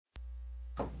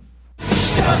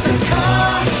Start the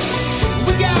car,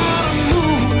 we gotta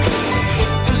move.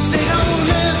 This ain't no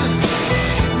living,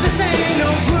 this ain't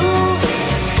no groove.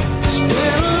 It's been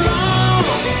a long,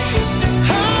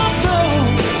 hard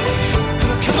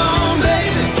road. Come on,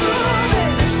 baby,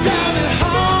 let's drive it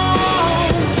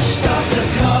home. Start the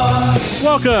car.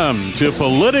 Welcome to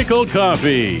Political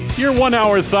Coffee, your 1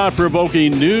 hour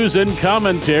thought-provoking news and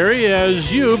commentary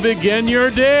as you begin your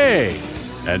day.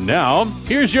 And now,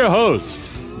 here's your host,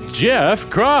 Jeff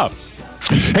Kropf.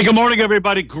 Hey, good morning,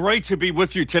 everybody. Great to be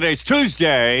with you. Today's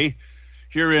Tuesday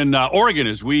here in Oregon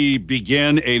as we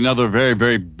begin another very,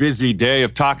 very busy day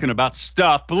of talking about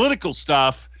stuff, political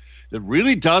stuff that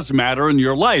really does matter in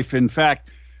your life. In fact,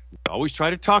 we always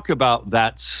try to talk about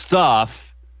that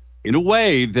stuff in a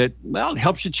way that, well, it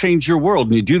helps you change your world.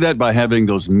 And you do that by having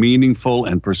those meaningful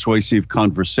and persuasive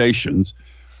conversations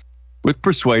with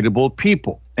persuadable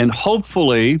people. And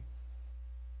hopefully,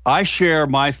 I share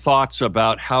my thoughts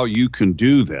about how you can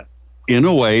do that in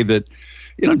a way that,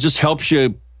 just helps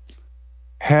you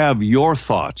have your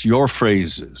thoughts, your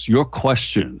phrases, your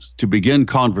questions to begin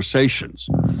conversations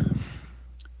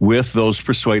with those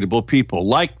persuadable people.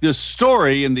 Like this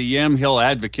story in the Yamhill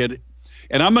Advocate,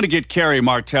 and I'm going to get Carrie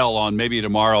Martell on maybe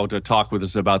tomorrow to talk with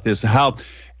us about this.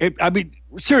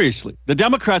 Seriously, the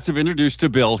Democrats have introduced a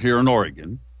bill here in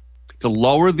Oregon to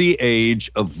lower the age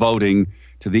of voting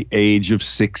to the age of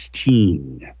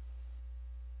 16.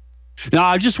 Now,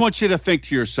 I just want you to think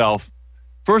to yourself,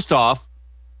 first off,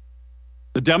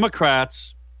 the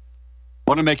Democrats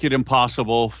want to make it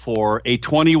impossible for a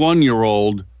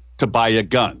 21-year-old to buy a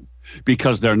gun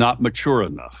because they're not mature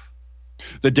enough.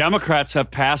 The Democrats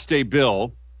have passed a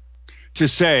bill to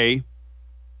say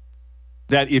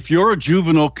that if you're a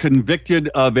juvenile convicted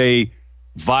of a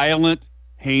violent,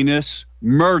 heinous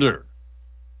murder,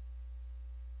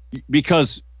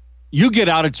 because you get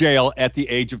out of jail at the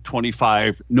age of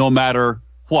 25, no matter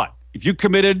what. If you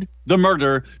committed the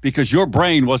murder because your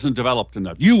brain wasn't developed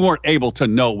enough, you weren't able to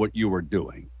know what you were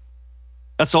doing.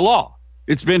 That's a law.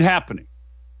 It's been happening.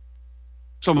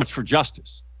 So much for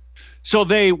justice. So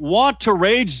they want to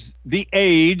raise the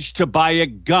age to buy a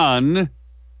gun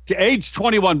to age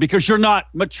 21 because you're not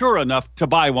mature enough to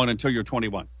buy one until you're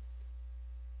 21.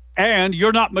 And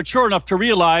you're not mature enough to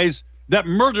realize that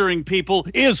murdering people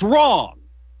is wrong.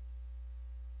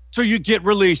 So you get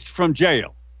released from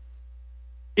jail,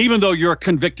 even though you're a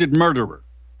convicted murderer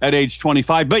at age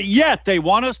 25. But yet they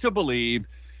want us to believe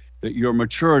that you're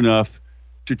mature enough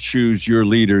to choose your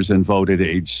leaders and vote at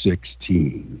age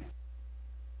 16.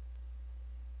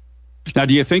 Now,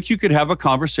 do you think you could have a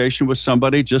conversation with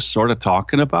somebody just sort of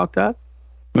talking about that?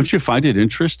 Don't you find it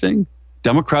interesting?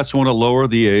 Democrats want to lower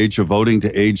the age of voting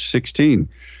to age 16.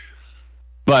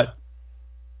 But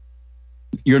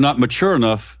you're not mature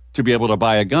enough to be able to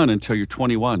buy a gun until you're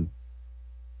 21.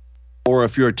 Or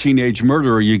if you're a teenage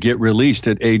murderer, you get released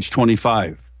at age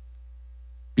 25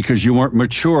 because you weren't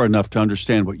mature enough to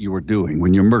understand what you were doing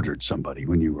when you murdered somebody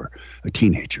when you were a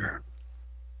teenager.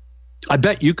 I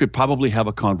bet you could probably have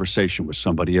a conversation with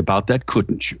somebody about that,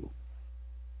 couldn't you?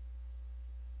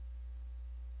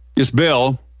 This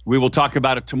bill, we will talk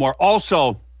about it tomorrow.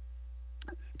 Also,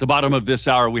 at the bottom of this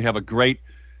hour, we have a great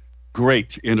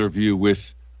live interview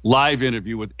with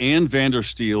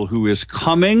Vandersteel, who is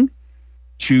coming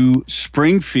to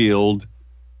Springfield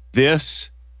this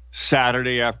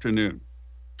Saturday afternoon,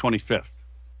 25th,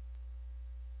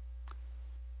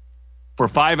 for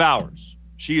 5 hours.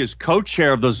 She is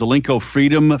co-chair of the Zelenko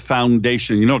Freedom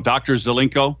Foundation. You know, Dr.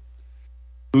 Zelenko,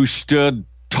 who stood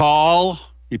tall,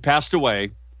 he passed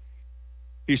away.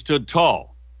 He stood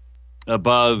tall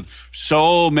above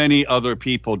so many other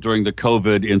people during the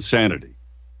COVID insanity.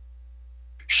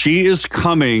 She is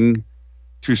coming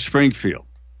to Springfield,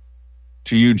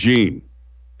 to Eugene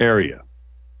area,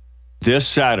 this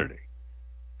Saturday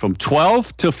from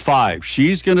 12 to 5.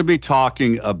 She's going to be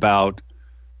talking about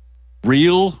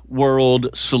real world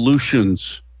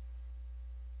solutions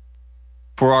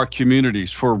for our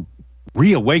communities, for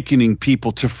reawakening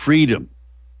people to freedom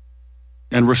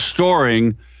and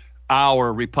restoring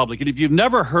our republic. And if you've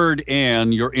never heard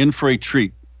Ann, you're in for a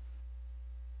treat.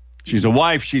 She's a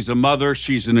wife, she's a mother,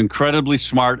 she's an incredibly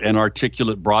smart and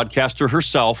articulate broadcaster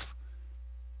herself,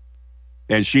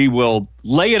 and she will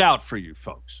lay it out for you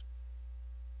folks.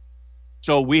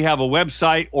 So we have a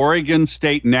website,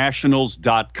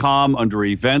 OregonStateNationals.com, under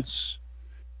events.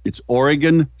 It's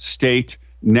Oregon State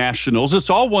Nationals. It's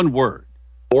all one word,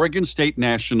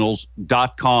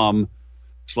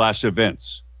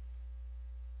 OregonStateNationals.com/events.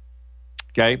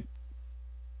 Okay?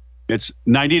 It's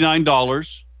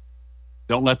 $99.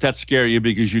 Don't let that scare you,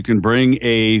 because you can bring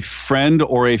a friend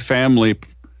or a family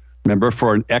Remember,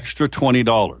 for an extra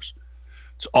 $20.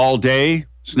 It's all day.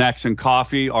 Snacks and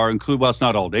coffee are included. Well, it's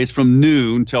not all day. It's from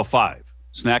noon till 5.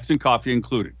 Snacks and coffee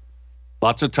included.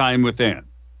 Lots of time with Ann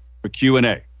for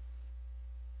Q&A.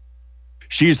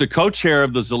 She's the co-chair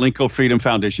of the Zelenko Freedom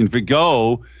Foundation. If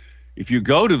you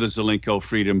go to the Zelenko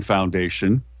Freedom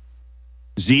Foundation,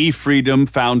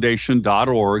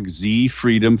 zfreedomfoundation.org,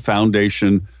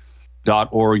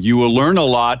 zfreedomfoundation.org, you will learn a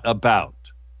lot about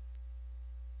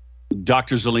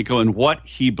Dr. Zelenko and what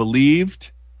he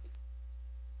believed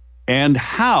and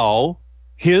how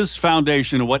his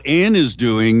foundation and what Ann is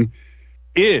doing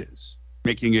is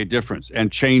making a difference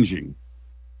and changing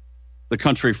the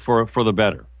country for the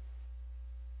better.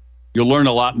 You'll learn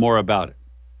a lot more about it.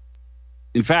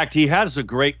 In fact, he has a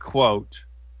great quote,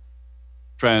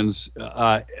 friends.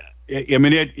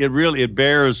 It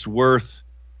bears worth.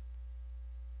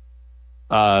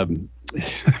 You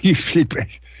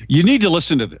need to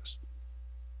listen to this.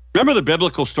 Remember the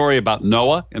biblical story about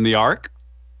Noah and the ark?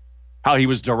 How he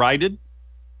was derided?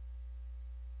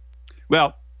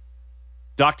 Well,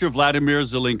 Dr. Vladimir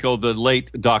Zelenko, the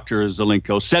late Dr.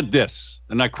 Zelenko, said this,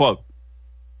 and I quote,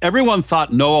 "Everyone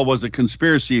thought Noah was a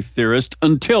conspiracy theorist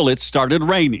until it started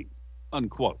raining,"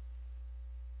 unquote.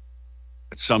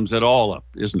 It sums it all up,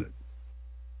 isn't it?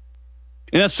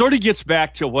 And that sort of gets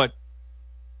back to what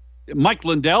Mike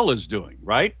Lindell is doing,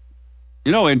 right?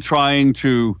 In trying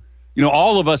to,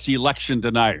 all of us election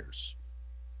deniers,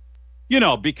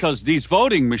 because these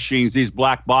voting machines, these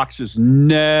black boxes,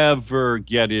 never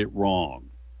get it wrong.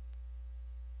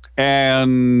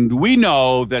 And we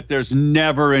know that there's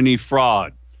never any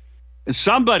fraud. And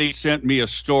somebody sent me a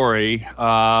story.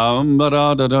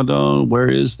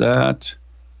 Where is that?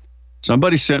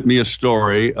 Somebody sent me a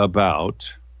story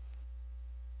about,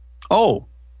 a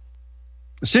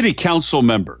city council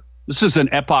member. This is an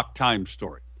Epoch Times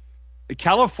story. A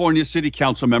California city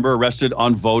council member arrested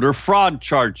on voter fraud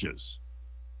charges.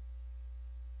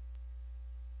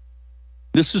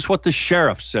 This is what the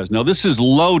sheriff says. Now, this is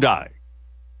Lodi.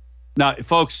 Now,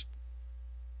 folks,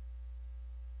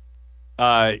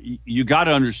 you got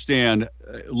to understand,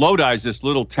 Lodi is this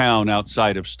little town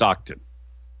outside of Stockton,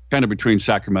 kind of between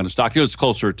Sacramento and Stockton. It's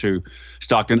closer to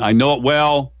Stockton. I know it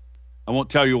well. I won't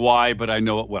tell you why, but I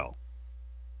know it well.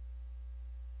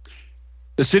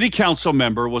 The city council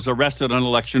member was arrested on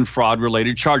election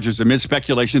fraud-related charges amid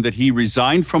speculation that he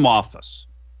resigned from office.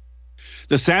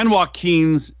 The San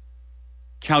Joaquin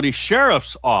County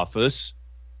Sheriff's Office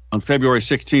on February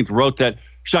 16th wrote that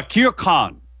Shakir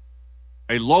Khan,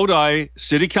 a Lodi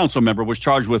city council member, was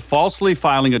charged with falsely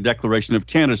filing a declaration of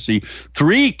candidacy,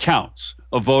 3 counts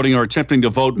of voting or attempting to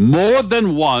vote more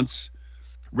than once,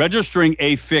 registering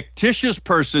a fictitious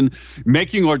person,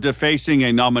 making or defacing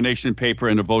a nomination paper,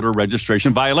 and a voter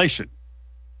registration violation.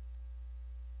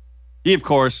 He, of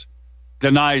course,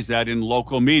 denies that in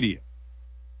local media.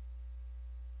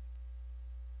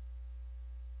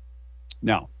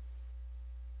 Now,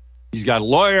 he's got a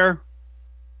lawyer,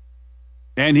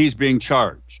 and he's being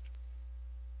charged.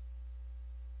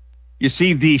 You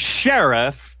see, the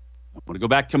sheriff, I want to go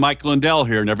back to Mike Lindell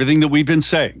here and everything that we've been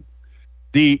saying.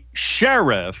 The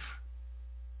sheriff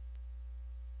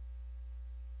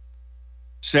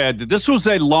said that this was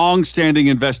a long-standing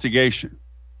investigation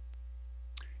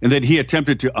and that he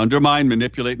attempted to undermine,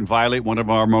 manipulate, and violate one of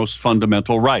our most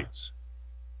fundamental rights.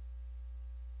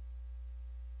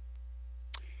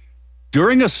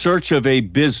 During a search of a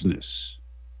business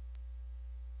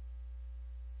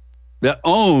that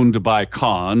owned by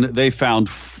Khan, they found,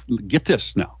 get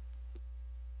this now,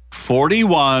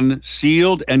 41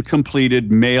 sealed and completed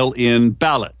mail-in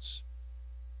ballots.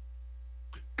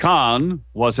 Khan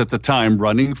was at the time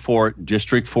running for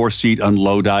District 4 seat on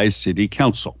Lodi's City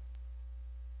Council.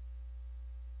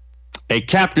 A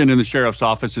captain in the sheriff's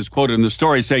office is quoted in the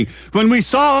story saying, "When we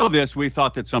saw this, we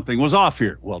thought that something was off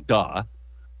here." Well, duh.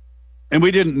 And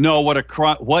we didn't know what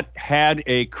had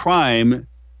a crime.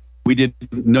 We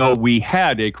didn't know we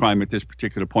had a crime at this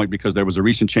particular point because there was a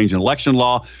recent change in election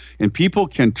law, and people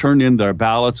can turn in their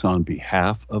ballots on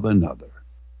behalf of another.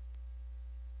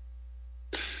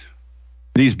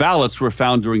 These ballots were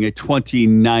found during a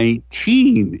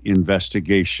 2019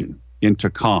 investigation into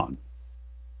Khan.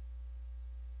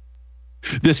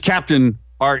 This Captain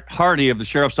Art Hardy of the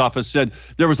sheriff's office said,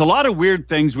 "There was a lot of weird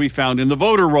things we found in the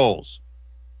voter rolls."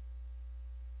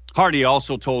 Hardy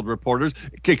also told reporters,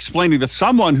 explaining that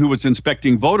someone who was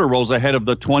inspecting voter rolls ahead of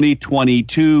the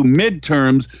 2022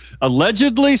 midterms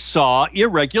allegedly saw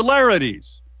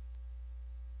irregularities.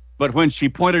 But when she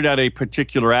pointed out a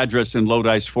particular address in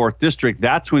Lodi's 4th district,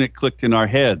 that's when it clicked in our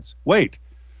heads. Wait,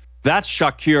 that's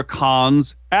Shakir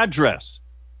Khan's address.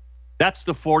 That's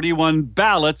the 41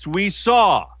 ballots we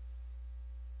saw.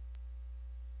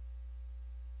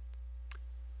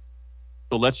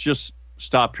 So let's just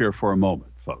stop here for a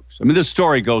moment, folks. I mean, this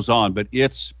story goes on, but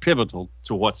it's pivotal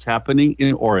to what's happening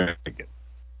in Oregon.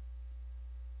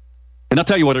 And I'll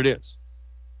tell you what it is.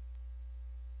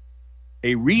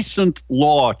 A recent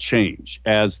law change,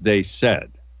 as they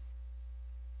said,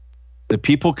 that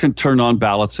people can turn on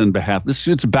ballots in behalf.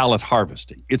 It's ballot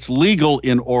harvesting. It's legal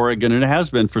in Oregon, and it has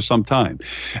been for some time.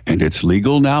 And it's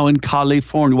legal now in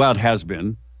California. Well, it has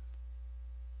been.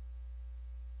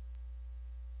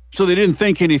 So they didn't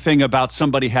think anything about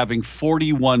somebody having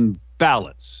 41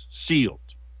 ballots sealed.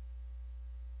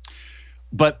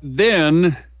 But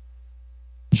then,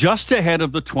 just ahead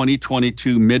of the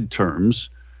 2022 midterms,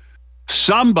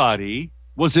 somebody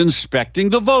was inspecting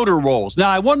the voter rolls. Now,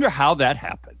 I wonder how that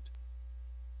happened.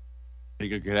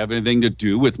 Think it could have anything to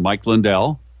do with Mike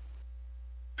Lindell?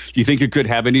 Do you think it could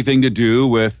have anything to do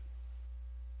with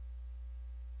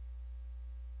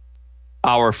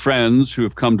our friends who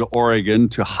have come to Oregon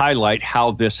to highlight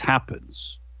how this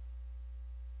happens?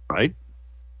 Right?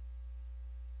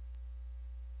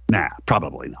 Nah,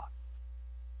 probably not.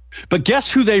 But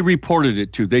guess who they reported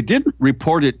it to? They didn't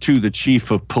report it to the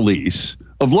chief of police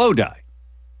of Lodi.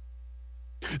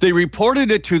 They reported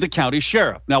it to the county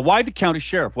sheriff. Now, why the county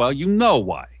sheriff? Well, you know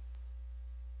why.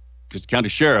 Because the county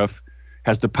sheriff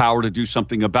has the power to do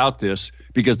something about this,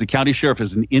 because the county sheriff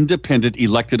is an independent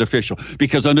elected official.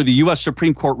 Because under the U.S.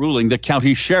 Supreme Court ruling, the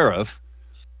county sheriff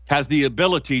has the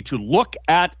ability to look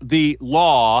at the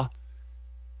law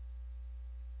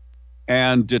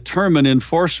and determine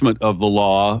enforcement of the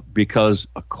law, because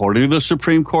according to the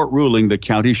Supreme Court ruling, the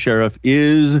county sheriff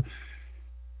is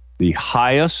the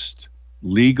highest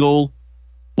legal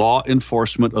law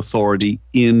enforcement authority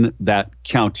in that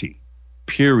county,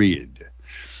 period.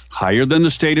 Higher than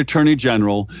the state attorney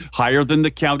general, higher than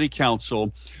the county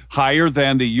council, higher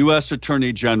than the U.S.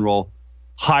 attorney general,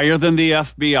 higher than the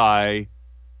FBI.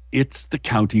 It's the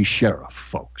county sheriff,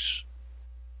 folks.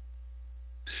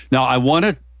 Now, I want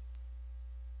to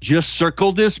just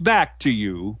circle this back to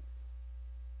you,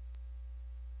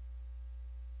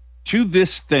 to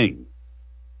this thing.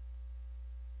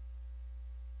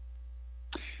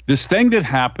 This thing that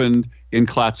happened in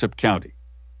Clatsop County,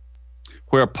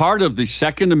 where part of the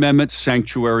Second Amendment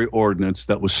sanctuary ordinance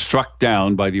that was struck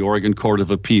down by the Oregon Court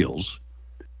of Appeals,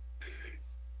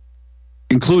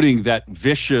 including that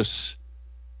vicious,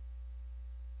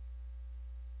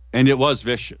 and it was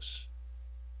vicious,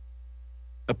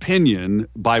 opinion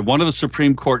by one of the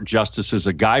Supreme Court justices,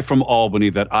 a guy from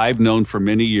Albany that I've known for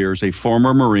many years, a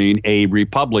former Marine, a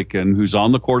Republican who's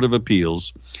on the Court of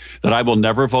Appeals, that I will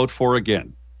never vote for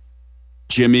again,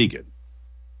 Jim Egan,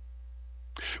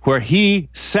 where he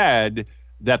said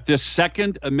that this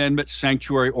Second Amendment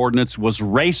sanctuary ordinance was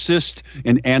racist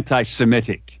and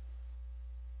anti-Semitic.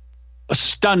 A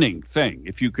stunning thing,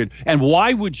 if you could. And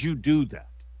why would you do that?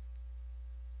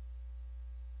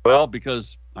 Well,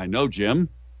 because I know Jim.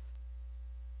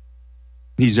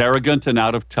 He's arrogant and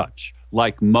out of touch,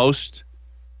 like most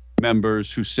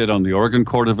members who sit on the Oregon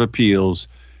Court of Appeals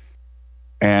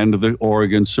and the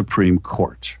Oregon Supreme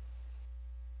Court.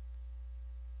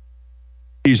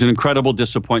 He's an incredible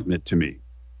disappointment to me.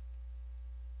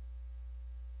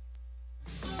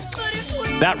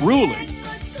 That ruling,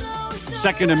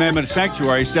 Second Amendment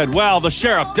sanctuary, said, well, the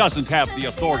sheriff doesn't have the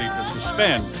authority to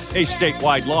suspend a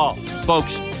statewide law.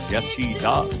 Folks, yes, he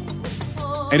does.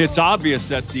 And it's obvious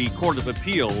that the Court of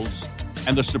Appeals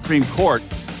and the Supreme Court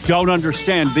don't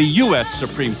understand the U.S.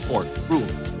 Supreme Court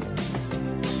ruling.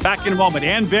 Back in a moment.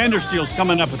 And Vandersteel's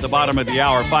coming up at the bottom of the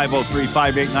hour,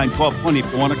 503-589-1220.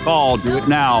 If you want to call, do it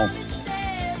now.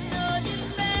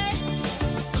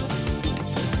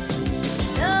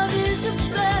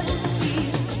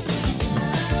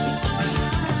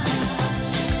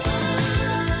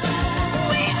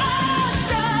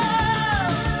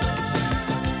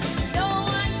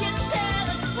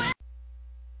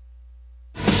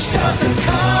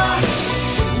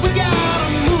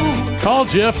 Call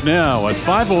Jeff now at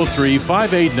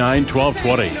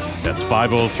 503-589-1220. That's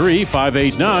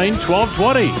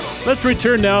 503-589-1220. Let's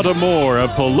return now to more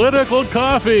of Political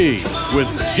Coffee with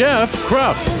Jeff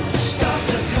Krupp.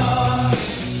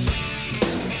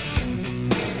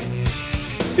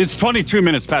 It's 22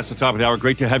 minutes past the top of the hour.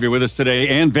 Great to have you with us today.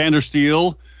 Ann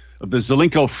Vandersteel of the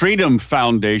Zelenko Freedom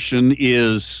Foundation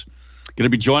is going to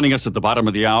be joining us at the bottom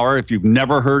of the hour. If you've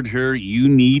never heard her, you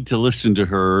need to listen to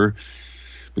her,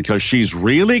 because she's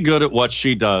really good at what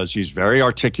she does. She's very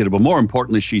articulate, but more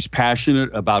importantly, she's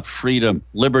passionate about freedom,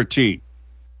 liberty,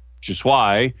 which is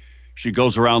why she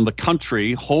goes around the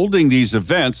country holding these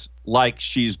events like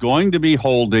she's going to be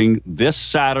holding this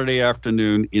Saturday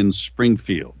afternoon in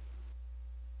Springfield.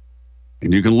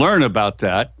 And you can learn about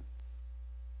that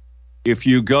if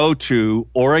you go to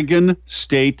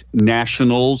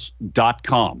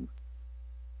OregonStateNationals.com.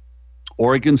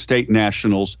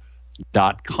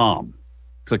 OregonStateNationals.com.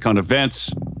 Click on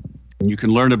events, and you can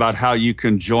learn about how you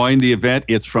can join the event.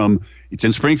 It's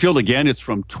in Springfield. Again, it's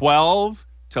from 12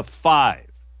 to 5.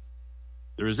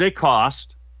 There is a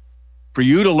cost for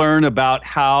you to learn about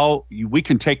how we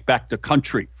can take back the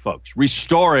country, folks,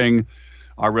 restoring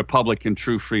our republic and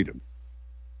true freedom.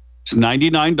 It's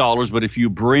 $99, but if you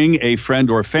bring a friend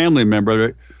or a family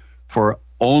member for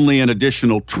only an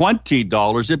additional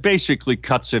 $20, it basically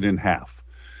cuts it in half.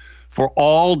 For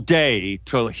all day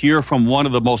to hear from one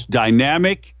of the most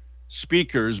dynamic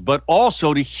speakers, but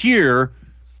also to hear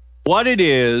what it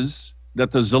is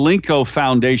that the Zelenko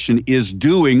Foundation is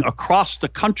doing across the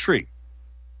country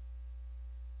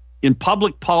in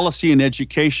public policy and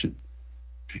education,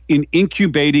 in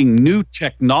incubating new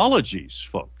technologies,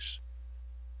 folks,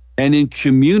 and in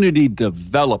community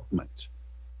development.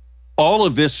 All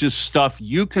of this is stuff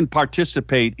you can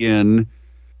participate in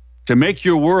to make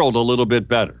your world a little bit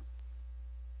better.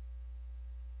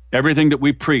 Everything that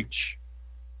we preach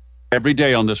every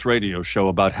day on this radio show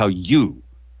about how you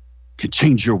can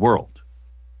change your world.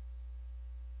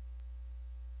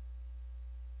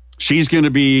 She's going to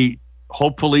be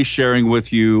hopefully sharing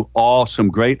with you all some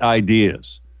great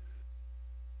ideas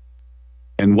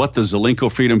and what the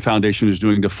Zelenko Freedom Foundation is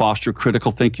doing to foster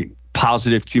critical thinking,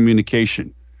 positive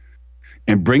communication,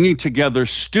 and bringing together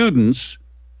students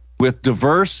with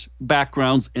diverse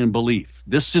backgrounds and belief.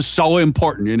 This is so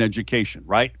important in education,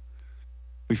 right?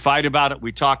 We fight about it.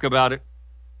 We talk about it.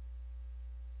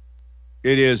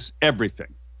 It is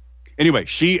everything. Anyway,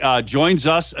 she joins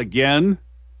us again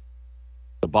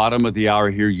at the bottom of the hour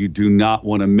here. You do not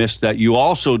want to miss that. You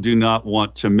also do not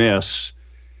want to miss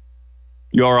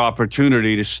your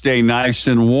opportunity to stay nice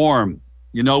and warm.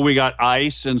 You know, we got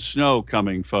ice and snow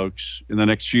coming, folks, in the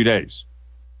next few days.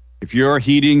 If your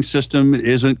heating system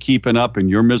isn't keeping up and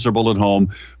you're miserable at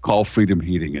home, call Freedom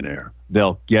Heating and Air.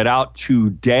 They'll get out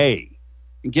today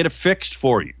and get it fixed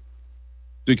for you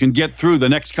so you can get through the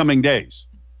next coming days.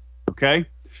 Okay?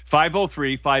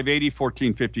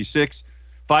 503-580-1456,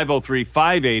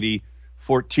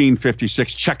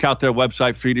 503-580-1456. Check out their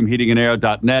website,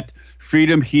 freedomheatingandair.net,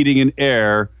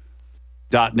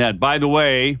 freedomheatingandair.net. By the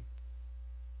way,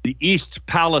 the East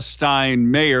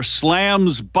Palestine mayor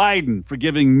slams Biden for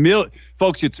giving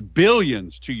folks, it's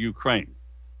billions to Ukraine.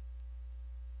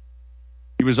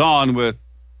 He was on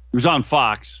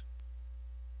Fox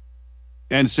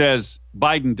and says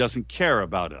Biden doesn't care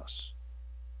about us.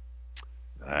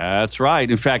 That's right.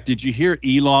 In fact, did you hear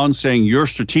Elon saying your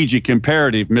strategic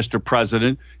imperative, Mr.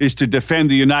 President, is to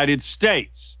defend the United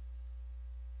States?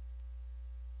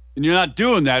 And you're not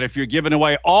doing that if you're giving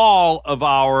away all of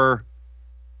our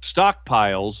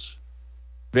stockpiles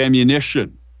of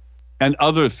ammunition and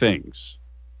other things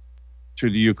to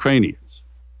the Ukrainians.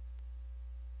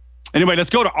 Anyway,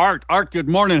 let's go to Art. Art, good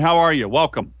morning. How are you?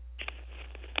 Welcome.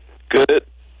 Good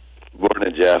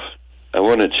morning, Jeff. I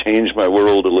want to change my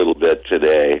world a little bit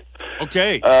today.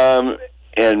 Okay.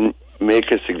 And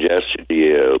make a suggestion to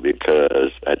you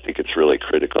because I think it's really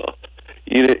critical.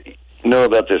 You know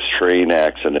about this train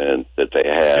accident that they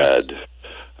had,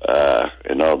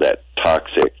 and all that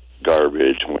toxic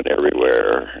garbage went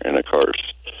everywhere. And of course,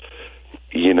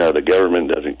 you know, the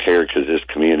government doesn't care because this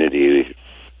community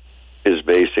is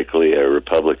basically a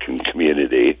Republican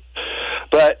community.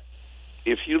 But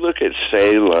if you look at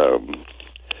Salem,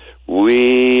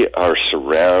 we are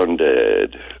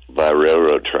surrounded by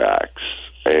railroad tracks,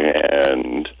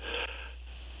 and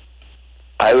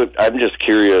I'm just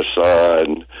curious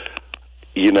on,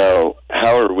 you know,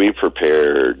 how are we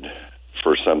prepared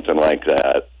for something like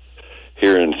that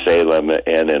here in Salem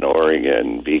and in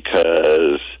Oregon?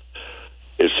 Because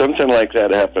if something like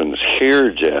that happens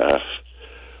here, Jeff,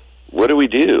 what do we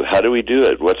do? How do we do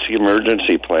it? What's the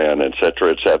emergency plan, et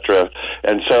cetera, et cetera?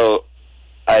 And so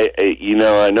I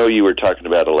know you were talking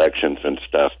about elections and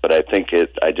stuff, but I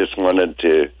just wanted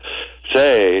to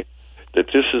say that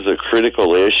this is a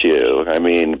critical issue. I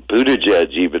mean,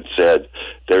 Buttigieg even said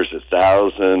there's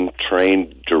 1,000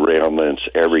 train derailments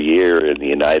every year in the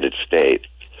United States.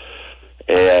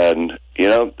 And, you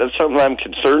know, that's something I'm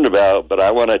concerned about, but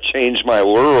I want to change my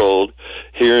world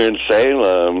here in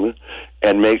Salem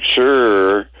and make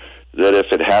sure that if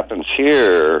it happens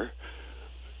here,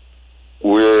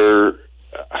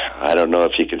 I don't know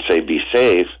if you can say be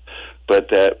safe, but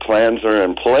that plans are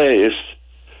in place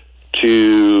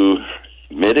to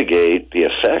mitigate the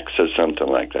effects of something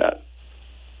like that.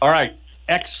 All right.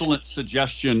 Excellent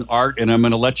suggestion, Art, and I'm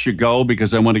going to let you go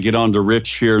because I want to get on to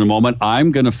Rich here in a moment.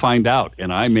 I'm going to find out,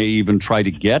 and I may even try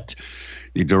to get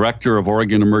the director of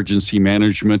Oregon Emergency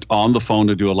Management on the phone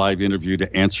to do a live interview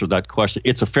to answer that question.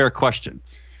 It's a fair question,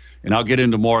 and I'll get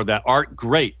into more of that. Art,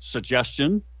 great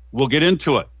suggestion. We'll get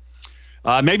into it.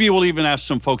 Maybe we'll even ask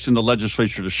some folks in the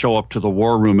legislature to show up to the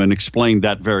war room and explain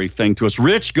that very thing to us.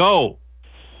 Rich, go.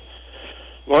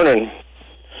 Morning.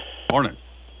 Morning.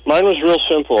 Mine was real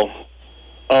simple.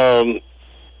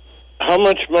 How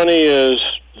much money is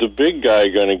the big guy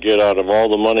going to get out of all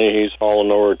the money he's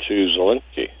hauling over to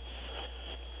Zelensky?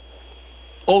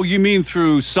 Oh, you mean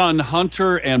through son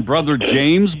Hunter and brother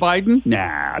James Biden?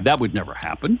 Nah, that would never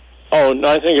happen. Oh, no,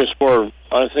 I think it's more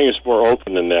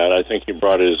open than that. I think he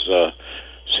brought his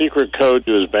secret code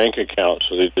to his bank account,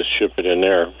 so they just ship it in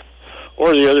there.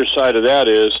 Or the other side of that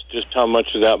is just how much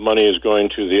of that money is going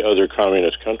to the other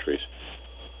communist countries.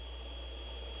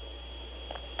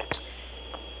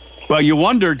 Well, you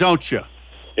wonder, don't you?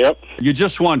 Yep. You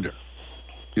just wonder.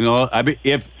 You know, I mean,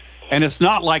 and it's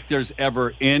not like there's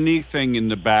ever anything in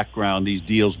the background, these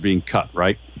deals being cut,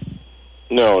 right?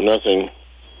 No, nothing.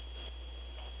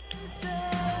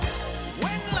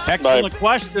 Excellent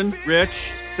question,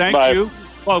 Rich. Thank you.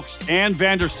 Folks, Ann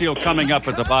Vandersteel coming up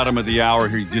at the bottom of the hour.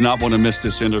 You do not want to miss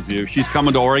this interview. She's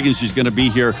coming to Oregon. She's going to be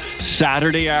here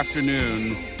Saturday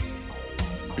afternoon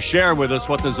to share with us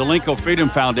what the Zelenko Freedom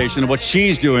Foundation and what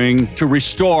she's doing to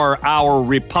restore our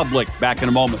republic. Back in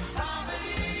a moment.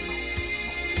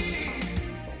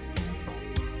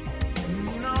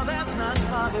 No, that's not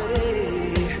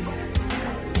poverty.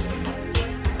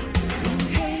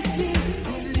 Hating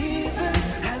believers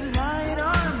have light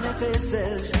on their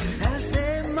faces as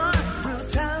they march through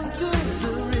town to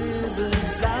the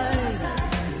riverside.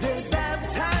 They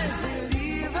baptize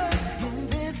believers in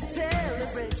this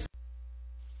celebration.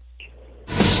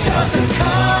 Stop the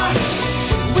car.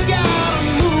 We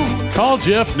gotta move. Call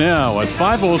Jeff now at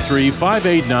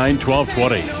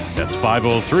 503-589-1220. That's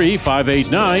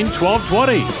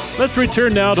 503-589-1220. Let's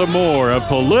return now to more of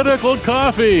Political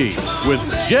Coffee with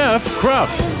Jeff Krupp.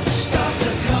 Stop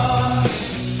the car.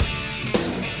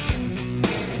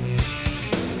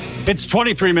 It's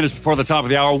 23 minutes before the top of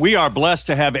the hour. We are blessed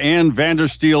to have Ann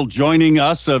Vandersteel joining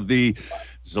us of the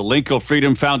Zelenko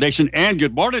Freedom Foundation. Ann,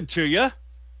 good morning to you.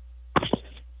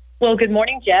 Well, good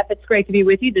morning, Jeff. It's great to be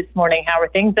with you this morning. How are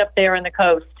things up there on the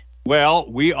coast? Well,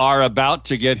 we are about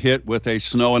to get hit with a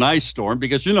snow and ice storm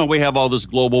because, you know, we have all this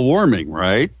global warming,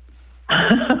 right?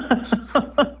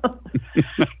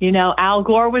 You know, Al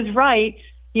Gore was right.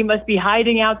 He must be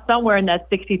hiding out somewhere in that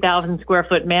 60,000 square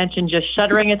foot mansion, just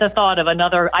shuddering at the thought of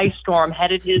another ice storm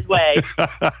headed his way.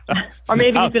 Or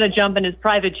maybe he's going to jump in his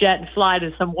private jet and fly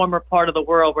to some warmer part of the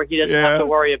world where he doesn't have to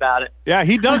worry about it. Yeah,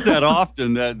 he does that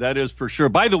often. That is for sure.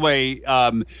 By the way,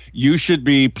 you should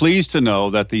be pleased to know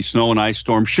that the snow and ice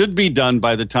storm should be done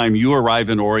by the time you arrive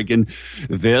in Oregon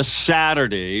this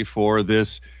Saturday for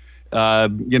this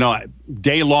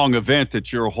day-long event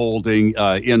that you're holding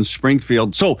in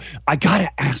Springfield. So I got to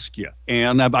ask you,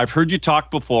 and I've heard you talk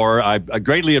before. I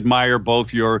greatly admire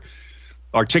both your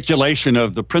articulation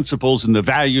of the principles and the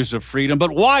values of freedom,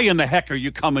 but why in the heck are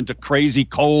you coming to crazy,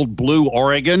 cold, blue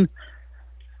Oregon?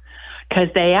 Because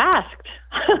they asked.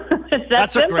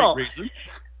 That's simple. A great reason.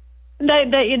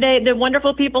 The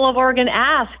wonderful people of Oregon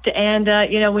asked, and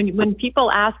when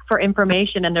people ask for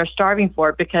information and they're starving for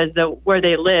it because where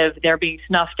they live, they're being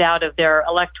snuffed out of their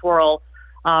electoral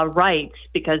rights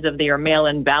because of their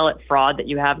mail-in ballot fraud that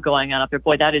you have going on up there.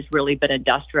 Boy, that has really been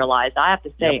industrialized. I have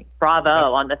to say,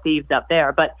 bravo on the thieves up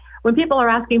there. But when people are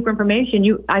asking for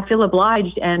information, I feel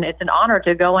obliged, and it's an honor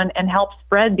to go and help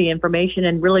spread the information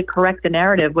and really correct the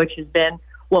narrative, which has been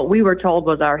what we were told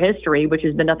was our history, which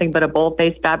has been nothing but a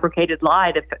bold-faced fabricated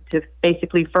lie to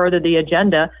basically further the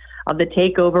agenda of the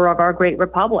takeover of our great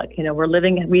republic. You know,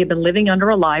 we have been living under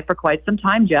a lie for quite some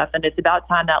time, Jeff, and it's about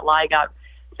time that lie got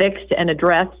fixed and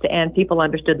addressed and people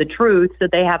understood the truth so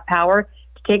they have power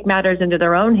to take matters into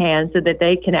their own hands so that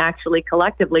they can actually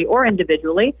collectively or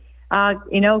individually,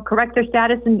 correct their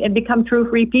status and become true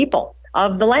free people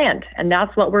of the land. And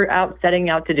that's what we're setting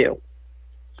out to do.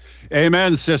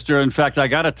 Amen, sister. In fact, I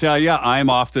got to tell you, I'm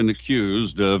often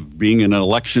accused of being an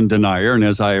election denier. And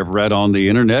as I have read on the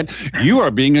internet, you are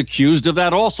being accused of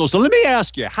that also. So let me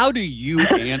ask you, how do you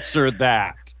answer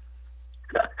that?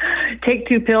 Take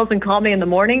 2 pills and call me in the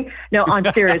morning? No,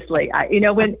 seriously.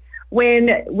 when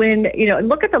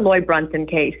look at the Lloyd Brunson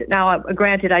case. Now,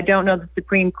 granted, I don't know the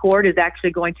Supreme Court is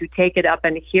actually going to take it up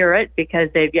and hear it because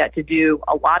they've yet to do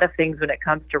a lot of things when it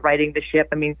comes to righting the ship.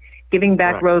 I mean, giving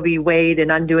back Roe v. Wade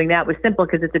and undoing that was simple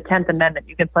because it's a 10th Amendment.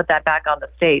 You can put that back on the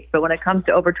states. But when it comes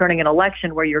to overturning an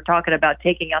election where you're talking about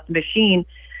taking out the machine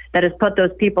that has put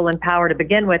those people in power to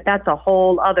begin with, that's a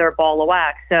whole other ball of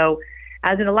wax. So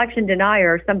as an election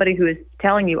denier, somebody who is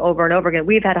telling you over and over again,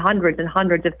 we've had hundreds and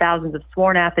hundreds of thousands of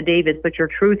sworn affidavits, but your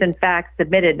truth and facts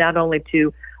submitted not only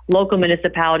to local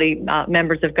municipality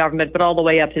members of government, but all the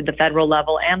way up to the federal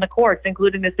level and the courts,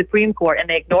 including the Supreme Court, and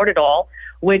they ignored it all,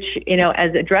 which,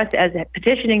 as addressed as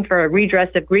petitioning for a redress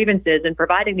of grievances and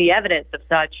providing the evidence of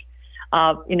such,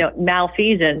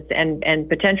 malfeasance and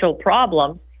potential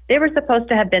problems, they were supposed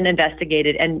to have been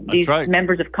investigated. And these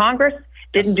members of Congress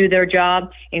didn't do their job,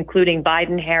 including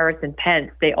Biden, Harris, and Pence.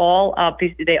 They all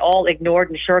ignored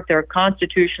and shirked their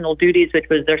constitutional duties, which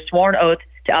was their sworn oath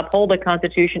to uphold the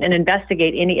Constitution and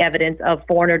investigate any evidence of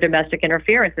foreign or domestic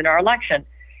interference in our election.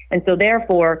 And so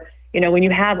therefore, when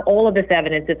you have all of this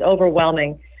evidence, it's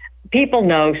overwhelming. People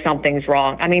know something's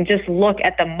wrong. I mean, just look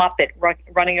at the Muppet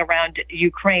running around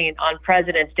Ukraine on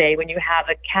President's Day when you have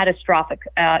a catastrophic,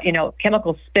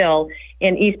 chemical spill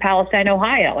in East Palestine,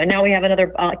 Ohio. And now we have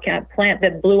another plant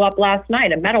that blew up last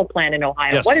night, a metal plant in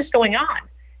Ohio. Yes. What is going on?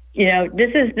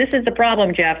 This is the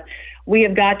problem, Jeff. We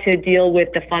have got to deal with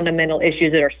the fundamental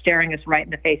issues that are staring us right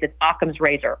in the face. It's Occam's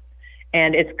razor,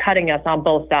 and it's cutting us on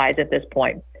both sides at this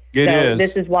point.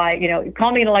 This is why,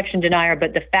 call me an election denier,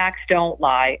 but the facts don't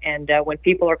lie. And when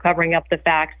people are covering up the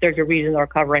facts, there's a reason they're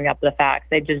covering up the facts.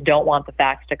 They just don't want the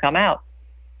facts to come out.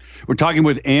 We're talking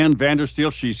with Ann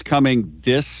Vandersteel. She's coming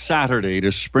this Saturday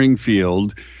to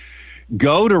Springfield.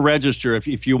 Go to register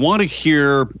if you want to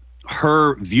hear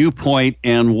her viewpoint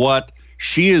and what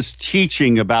she is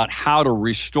teaching about how to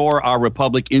restore our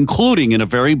republic, including in a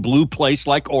very blue place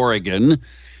like Oregon,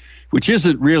 which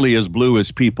isn't really as blue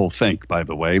as people think, by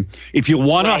the way. If you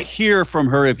want to hear from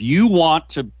her, if you want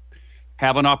to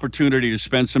have an opportunity to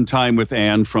spend some time with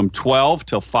Ann from 12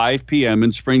 till 5 p.m.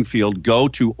 in Springfield, go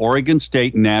to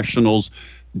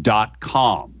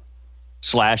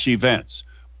OregonStateNationals.com/events.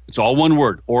 It's all one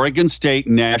word,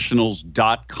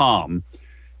 OregonStateNationals.com.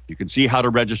 You can see how to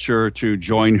register to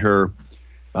join her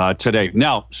today.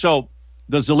 Now, so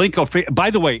the Zelenko,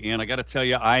 by the way, Ann, I got to tell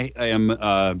you, I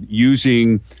am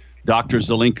using Dr.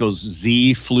 Zelenko's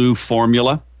Z-Flu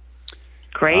formula.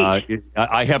 Great.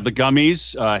 I have the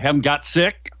gummies. Haven't got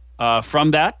sick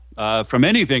from that, from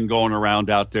anything going around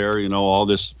out there, all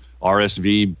this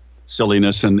RSV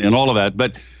silliness and all of that.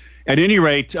 But at any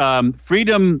rate, the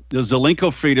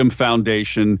Zelenko Freedom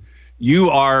Foundation,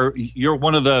 you're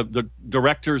one of the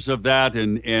directors of that,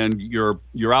 and you're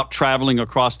out traveling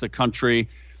across the country.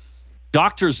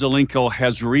 Dr. Zelenko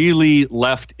has really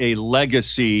left a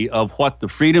legacy of what the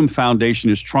Freedom Foundation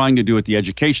is trying to do at the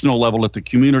educational level, at the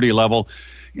community level.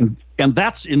 And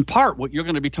that's in part what you're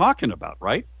going to be talking about,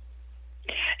 right?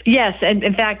 Yes. And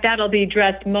in fact, that'll be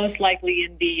addressed most likely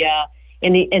in the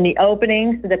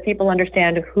opening so that people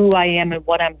understand who I am and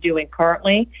what I'm doing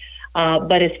currently.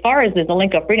 But as far as the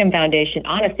Zelenko Freedom Foundation,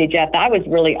 honestly, Jeff, I was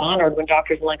really honored when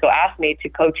Dr. Zelenko asked me to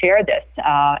co-chair this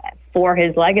for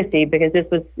his legacy, because this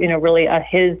was, really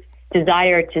his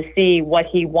desire to see what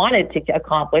he wanted to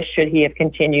accomplish should he have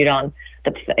continued on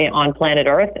planet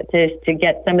Earth to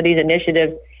get some of these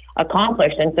initiatives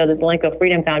accomplished. And so the Zelenko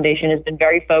Freedom Foundation has been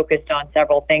very focused on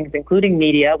several things, including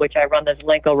media, which I run the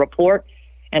Zelenko Report.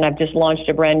 And I've just launched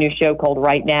a brand new show called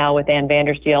Right Now with Ann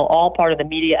Vandersteel, all part of the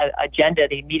media agenda,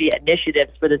 the media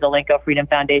initiatives for the Zelenko Freedom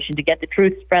Foundation to get the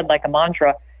truth spread like a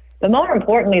mantra. But more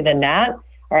importantly than that,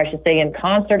 or I should say in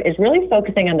concert, is really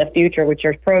focusing on the future, which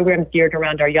are programs geared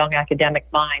around our young academic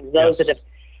minds, those that have,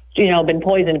 been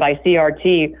poisoned by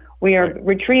CRT. We are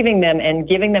retrieving them and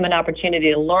giving them an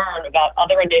opportunity to learn about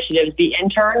other initiatives, be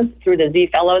interns through the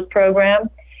Z Fellows program,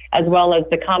 as well as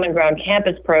the Common Ground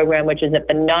Campus program, which is a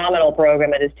phenomenal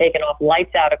program that has taken off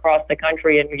lights out across the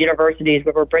country and universities,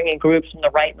 where we're bringing groups from the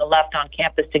right and the left on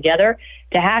campus together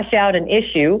to hash out an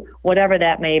issue, whatever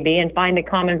that may be, and find the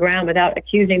common ground without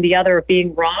accusing the other of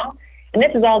being wrong. And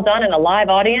this is all done in a live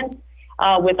audience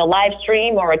with a live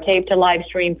stream or a tape to live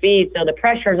stream feed. So the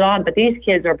pressure's on, but these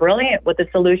kids are brilliant with the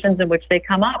solutions in which they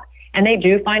come up. And they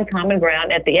do find common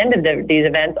ground at the end of these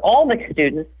events. All the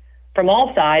students from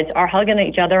all sides are hugging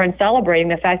each other and celebrating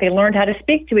the fact they learned how to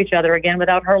speak to each other again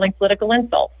without hurling political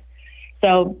insults.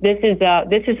 So this is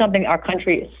something our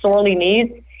country sorely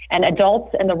needs, and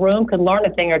adults in the room could learn a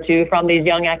thing or two from these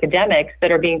young academics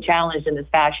that are being challenged in this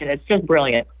fashion. It's just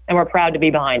brilliant, and we're proud to be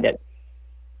behind it.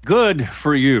 Good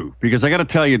for you, because I got to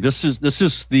tell you, this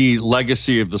is the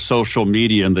legacy of the social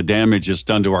media and the damage it's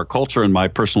done to our culture. In my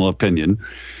personal opinion,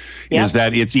 is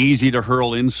that it's easy to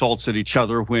hurl insults at each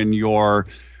other when you're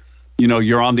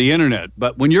on the internet,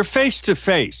 but when you're face to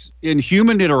face in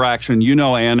human interaction,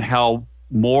 Ann, how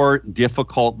more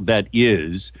difficult that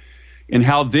is, and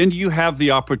how then you have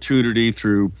the opportunity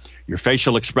through your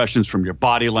facial expressions, from your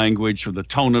body language, or the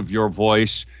tone of your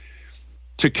voice,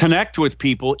 to connect with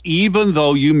people, even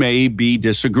though you may be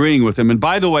disagreeing with them. And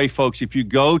by the way, folks, if you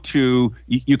go to,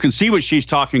 you can see what she's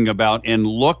talking about and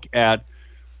look at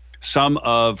some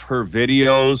of her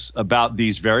videos about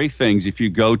these very things. If you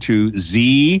go to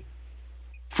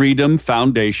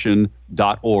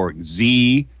freedomfoundation.org,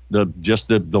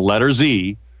 the letter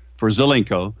Z for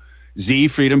Zelenko,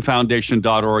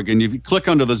 freedomfoundation.org, and if you click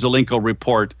under the Zelenko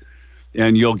report,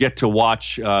 and you'll get to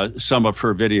watch some of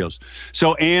her videos.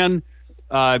 So, Ann,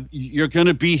 you're going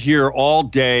to be here all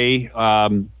day.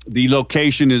 The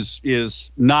location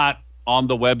is not on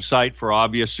the website for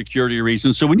obvious security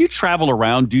reasons. So when you travel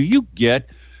around, do you get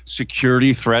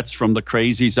security threats from the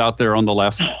crazies out there on the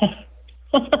left?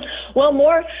 Well,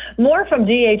 more from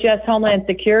DHS Homeland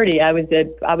Security. I was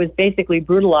basically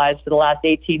brutalized for the last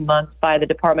 18 months by the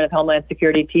Department of Homeland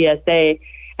Security, TSA,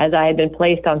 as I had been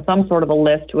placed on some sort of a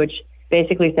list which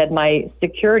basically said my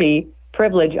security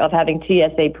privilege of having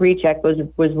TSA pre-check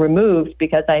was removed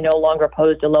because I no longer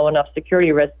posed a low enough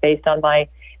security risk based on my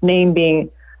name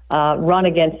being run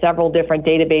against several different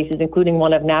databases, including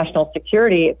one of national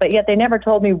security, but yet they never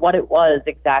told me what it was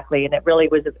exactly. And it really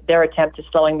was their attempt to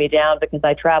slowing me down because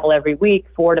I travel every week,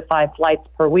 4 to 5 flights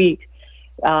per week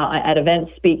at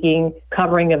events, speaking,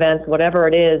 covering events, whatever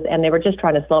it is. And they were just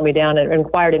trying to slow me down. It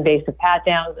required invasive pat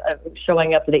downs,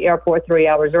 showing up to the airport 3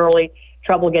 hours early,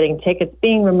 trouble getting tickets,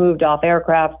 being removed off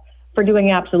aircraft for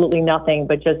doing absolutely nothing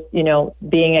but just,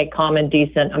 being a common,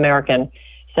 decent American.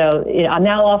 So I'm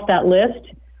now off that list.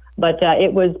 But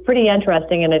it was pretty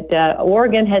interesting, and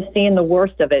Oregon has seen the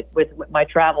worst of it with my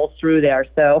travels through there.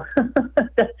 So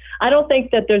I don't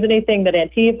think that there's anything that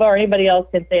Antifa or anybody else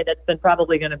can say that's been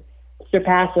probably going to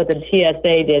surpass what the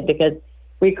TSA did, because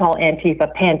we call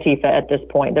Antifa Pantifa at this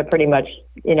point. They're pretty much,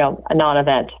 a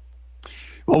non-event.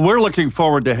 Well, we're looking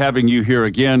forward to having you here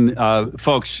again.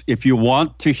 Folks, if you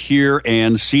want to hear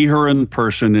and see her in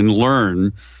person and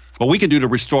learn what we can do to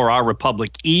restore our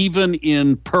republic, even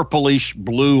in purplish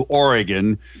blue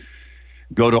Oregon,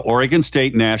 go to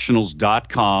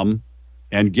OregonStateNationals.com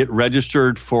and get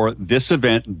registered for this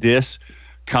event this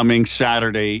coming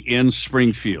Saturday in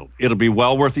Springfield. It'll be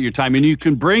well worth your time. And you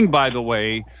can bring, by the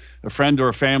way, a friend or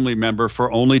a family member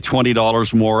for only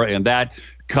 $20 more, and that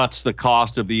cuts the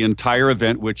cost of the entire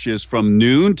event, which is from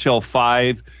noon till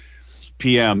 5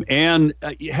 p.m. And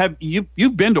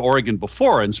you've been to Oregon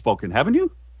before and spoken, haven't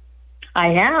you? I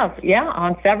have,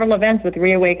 on several events with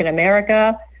Reawaken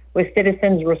America, with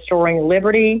Citizens Restoring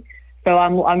Liberty. So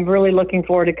I'm really looking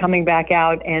forward to coming back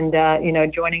out and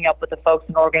joining up with the folks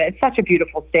in Oregon. It's such a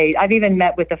beautiful state. I've even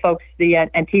met with the folks, the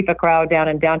Antifa crowd down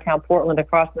in downtown Portland,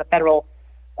 across from the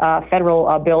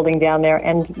federal building down there,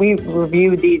 and we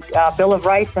reviewed the Bill of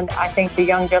Rights. And I think the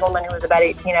young gentleman who was about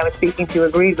 18 I was speaking to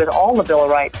agreed with all the Bill of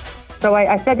Rights. So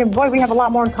I said to him, boy, we have a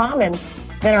lot more in common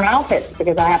than our outfits,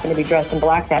 because I happen to be dressed in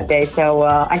black that day. So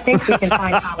I think we can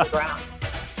find common ground.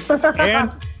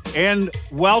 And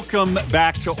welcome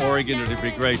back to Oregon. It'd be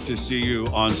great to see you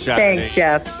on Saturday. Thanks,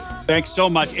 Jeff. Thanks so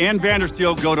much. Ann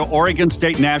Vandersteel, go to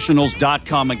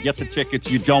OregonStateNationals.com and get the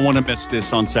tickets. You don't want to miss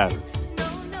this on Saturday.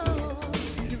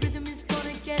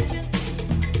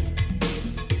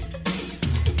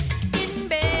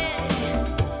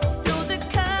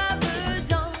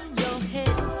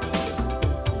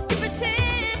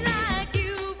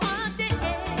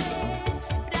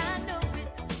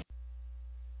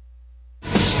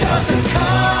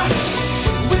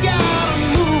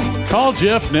 Call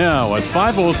Jeff now at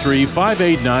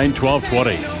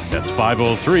 503-589-1220. That's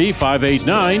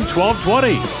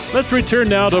 503-589-1220. Let's return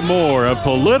now to more of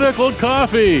Political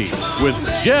Coffee with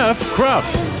Jeff Krupp.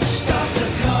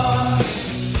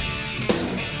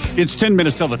 It's 10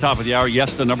 minutes till the top of the hour.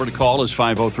 Yes, the number to call is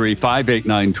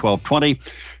 503-589-1220.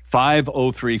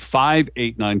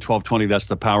 503-589-1220. That's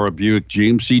the Power of Buick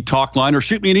GMC talk line. Or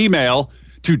shoot me an email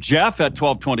to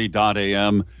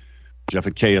jeff@1220.am,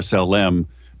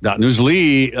 jeff@kslm.news.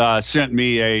 Lee sent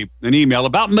me an email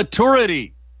about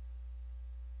maturity.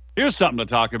 Here's something to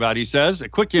talk about, he says. A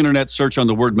quick internet search on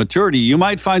the word maturity, you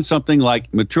might find something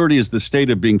like maturity is the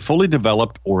state of being fully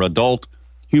developed or adult.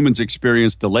 Humans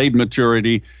experience delayed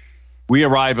maturity. We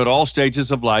arrive at all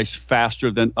stages of life faster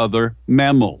than other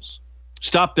mammals.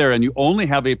 Stop there, and you only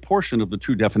have a portion of the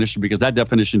true definition because that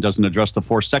definition doesn't address the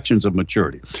 4 sections of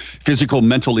maturity: physical,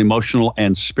 mental, emotional,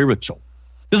 and spiritual.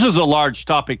 This is a large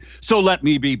topic, so let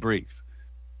me be brief.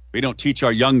 We don't teach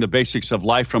our young the basics of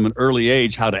life from an early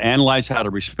age: how to analyze, how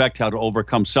to respect, how to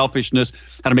overcome selfishness,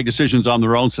 how to make decisions on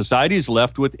their own. Society is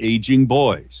left with aging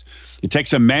boys. It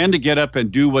takes a man to get up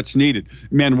and do what's needed.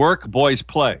 Men work, boys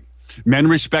play. Men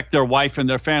respect their wife and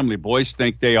their family. Boys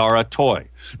think they are a toy.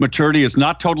 Maturity is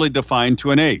not totally defined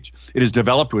to an age. It is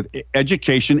developed with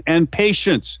education and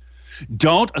patience.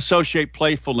 Don't associate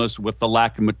playfulness with the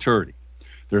lack of maturity.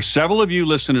 There are several of you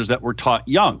listeners that were taught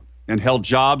young and held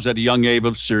jobs at a young age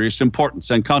of serious importance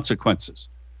and consequences.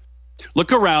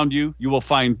 Look around you. You will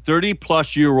find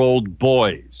 30-plus-year-old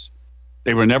boys.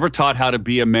 They were never taught how to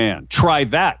be a man. Try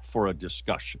that for a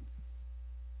discussion.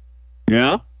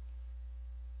 Yeah?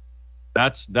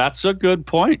 That's a good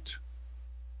point.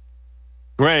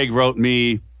 Greg wrote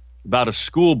me about a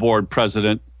school board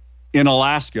president in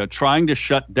Alaska trying to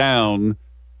shut down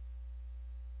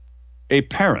a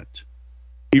parent.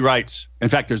 He writes, in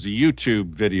fact, there's a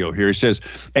YouTube video here. He says,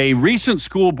 a recent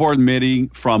school board meeting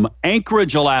from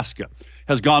Anchorage, Alaska,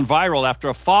 has gone viral after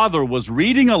a father was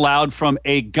reading aloud from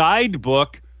a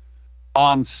guidebook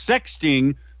on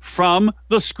sexting from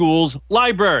the school's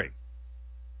library.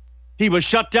 He was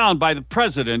shut down by the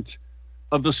president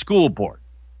of the school board.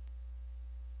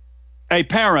 A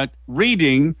parent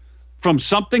reading from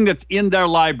something that's in their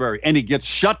library, and he gets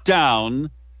shut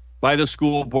down by the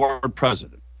school board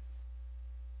president.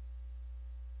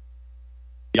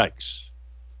 Yikes.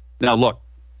 Now, look,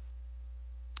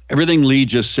 everything Lee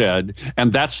just said,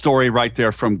 and that story right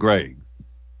there from Greg,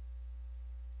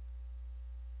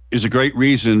 is a great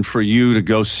reason for you to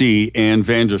go see Ann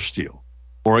Vandersteel.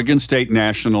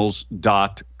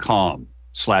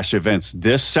 OregonStateNationals.com/events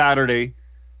this Saturday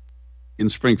in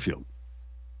Springfield.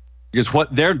 Because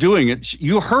what they're doing,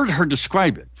 you heard her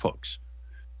describe it, folks.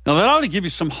 Now, that ought to give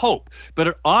you some hope, but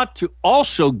it ought to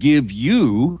also give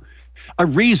you a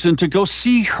reason to go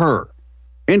see her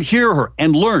and hear her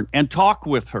and learn and talk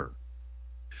with her.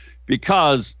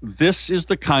 Because this is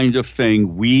the kind of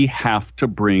thing we have to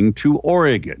bring to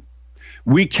Oregon.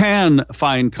 We can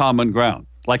find common ground.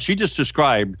 Like she just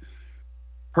described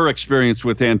her experience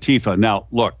with Antifa. Now,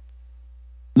 look,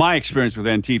 my experience with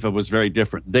Antifa was very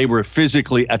different. They were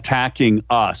physically attacking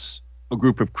us, a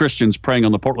group of Christians praying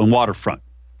on the Portland waterfront.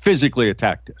 Physically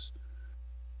attacked us.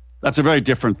 That's a very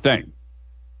different thing.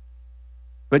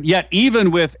 But yet,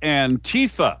 even with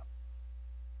Antifa,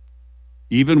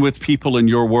 even with people in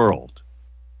your world,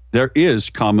 there is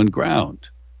common ground,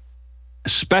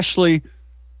 especially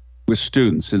with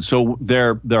students. And so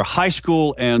their high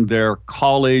school and their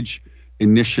college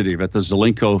initiative at the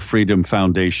Zelenko Freedom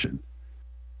Foundation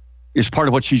is part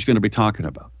of what she's going to be talking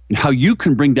about, and how you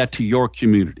can bring that to your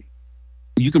community.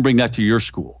 You can bring that to your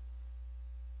school.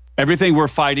 Everything we're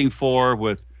fighting for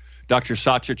with Dr.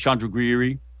 Satya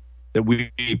Chandragiri, that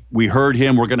we heard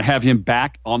him, we're going to have him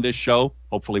back on this show,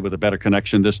 hopefully with a better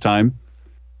connection this time.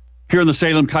 Here in the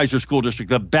Salem-Keizer School District,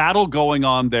 the battle going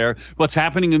on there, what's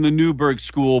happening in the Newburgh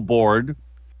School Board,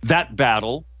 that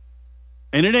battle,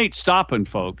 and it ain't stopping,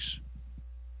 folks.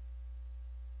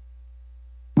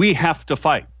 We have to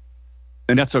fight.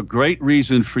 And that's a great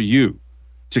reason for you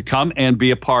to come and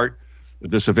be a part of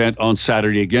this event on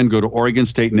Saturday. Again, go to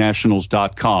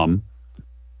OregonStateNationals.com,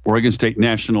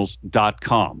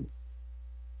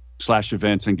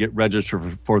 OregonStateNationals.com/events, and get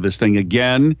registered for this thing.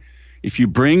 Again, if you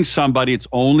bring somebody, it's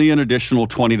only an additional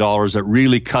 $20. That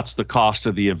really cuts the cost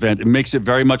of the event. It makes it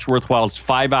very much worthwhile. It's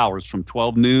 5 hours from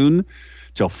 12 noon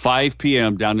till 5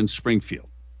 p.m. down in Springfield.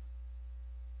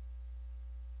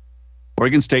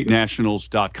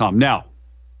 OregonStateNationals.com. Now,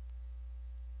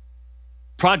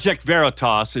 Project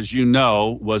Veritas, as you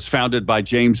know, was founded by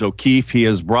James O'Keefe. He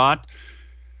has brought,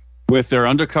 with their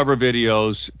undercover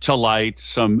videos, to light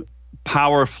some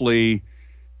powerfully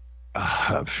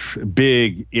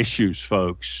big issues,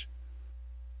 folks.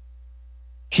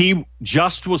 He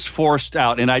just was forced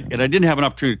out, and I didn't have an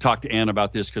opportunity to talk to Ann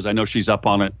about this because I know she's up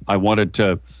on it. I wanted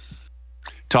to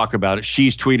talk about it.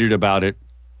 She's tweeted about it.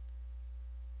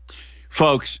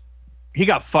 Folks, he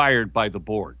got fired by the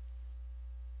board.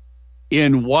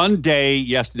 In one day,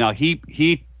 yes, now he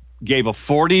gave a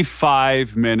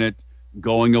 45-minute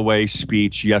going away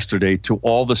speech yesterday to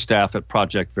all the staff at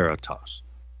Project Veritas.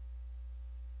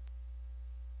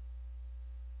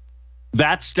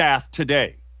 That staff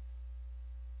today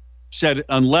said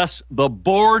unless the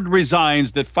board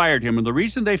resigns that fired him, and the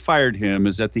reason they fired him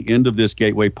is at the end of this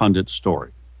Gateway Pundit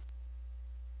story.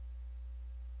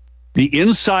 The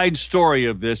inside story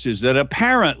of this is that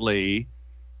apparently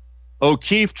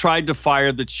O'Keefe tried to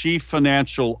fire the chief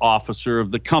financial officer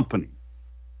of the company.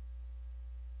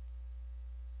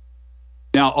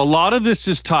 Now, a lot of this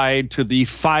is tied to the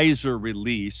Pfizer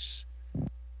release,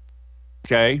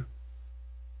 okay?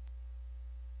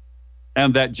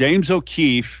 And that James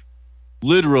O'Keefe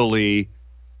literally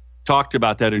talked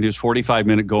about that in his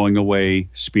 45-minute going away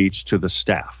speech to the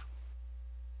staff.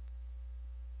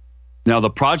 Now, the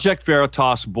Project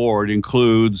Veritas board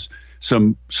includes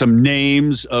some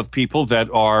names of people that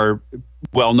are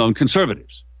well-known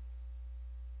conservatives,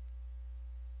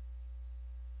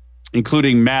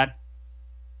 including Matt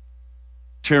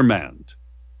Tiermand,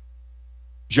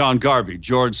 John Garvey,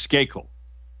 George Skakel,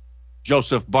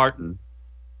 Joseph Barton,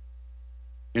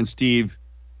 and Steve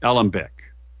Ellenbeck.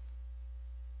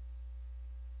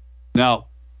 Now,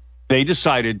 they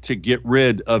decided to get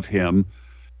rid of him.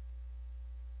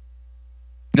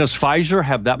 Does Pfizer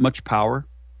have that much power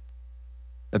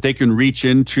that they can reach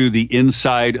into the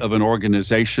inside of an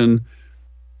organization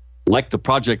like the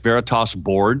Project Veritas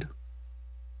board?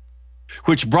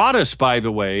 Which brought us, by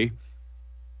the way,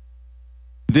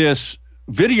 this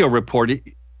video report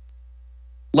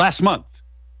last month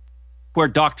where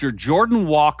Dr. Jordan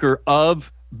Walker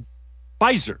of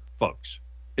Pfizer, folks,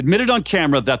 admitted on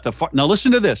camera that now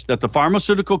listen to this, that the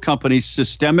pharmaceutical company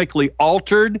systemically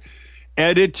altered,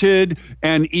 edited,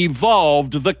 and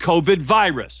evolved the COVID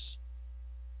virus,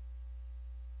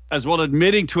 as well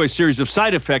admitting to a series of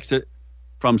side effects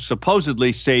from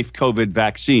supposedly safe COVID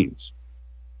vaccines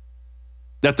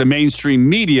that the mainstream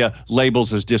media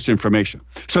labels as disinformation.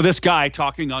 So this guy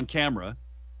talking on camera,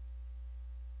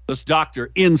 this doctor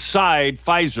inside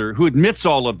Pfizer who admits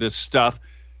all of this stuff,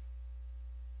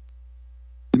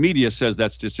 the media says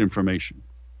that's disinformation.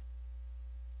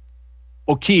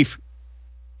 O'Keefe,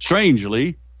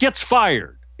 strangely, gets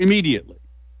fired immediately.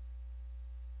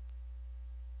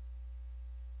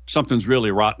 Something's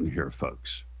really rotten here,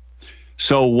 folks.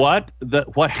 So what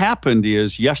happened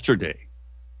is yesterday,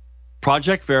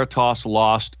 Project Veritas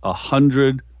lost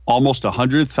almost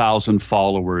 100,000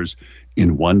 followers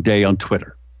in one day on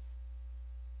Twitter.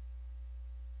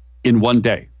 In one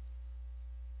day.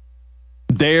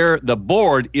 The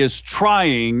board is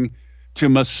trying to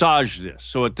massage this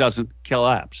so it doesn't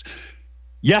collapse.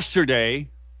 Yesterday,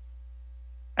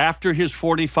 after his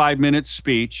 45-minute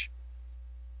speech,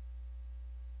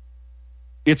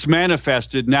 it's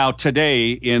manifested now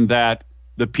today in that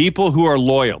the people who are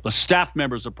loyal, the staff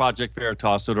members of Project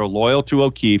Veritas that are loyal to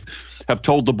O'Keefe, have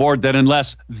told the board that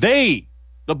unless the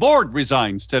board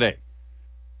resigns today,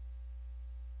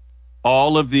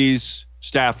 all of these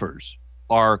staffers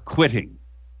are quitting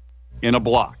in a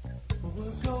block.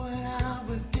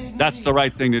 That's the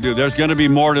right thing to do. There's going to be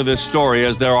more to this story,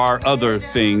 as there are other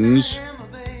things.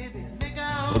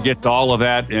 We'll get to all of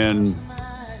that and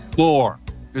more.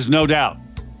 There's no doubt.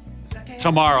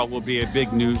 Tomorrow will be a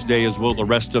big news day, as will the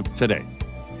rest of today.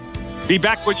 Be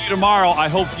back with you tomorrow. I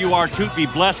hope you are too. Be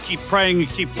blessed. Keep praying and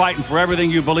keep fighting for everything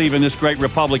you believe in this great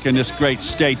republic, in this great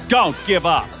state. Don't give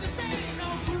up.